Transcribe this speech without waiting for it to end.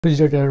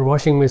refrigerator,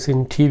 washing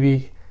machine,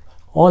 TV,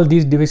 all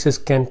these devices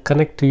can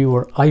connect to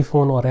your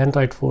iPhone or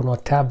Android phone or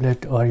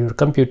tablet or your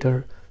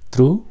computer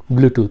through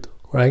Bluetooth,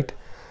 right?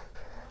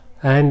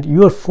 And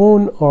your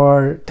phone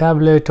or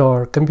tablet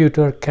or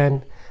computer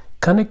can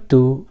connect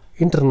to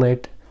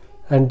internet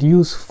and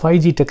use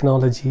 5G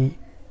technology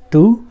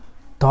to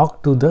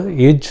talk to the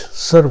edge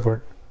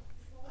server.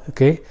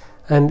 Okay,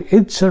 and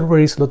edge server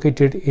is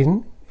located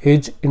in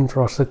edge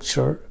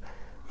infrastructure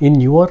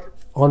in your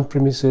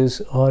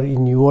on-premises or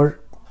in your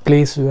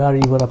place where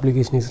your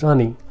application is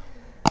running,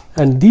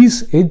 and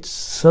these edge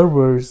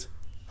servers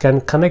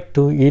can connect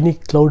to any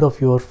cloud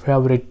of your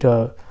favorite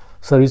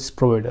service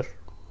provider.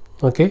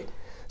 Okay,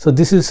 so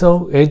this is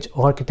how edge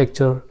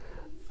architecture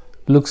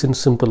looks in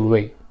simple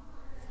way.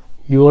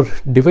 Your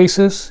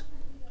devices,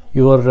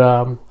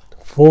 your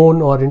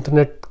phone or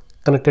internet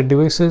connected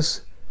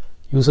devices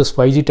uses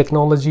 5G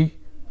technology,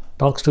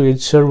 talks to edge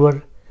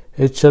server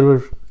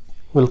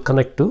will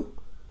connect to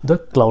the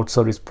cloud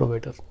service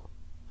provider.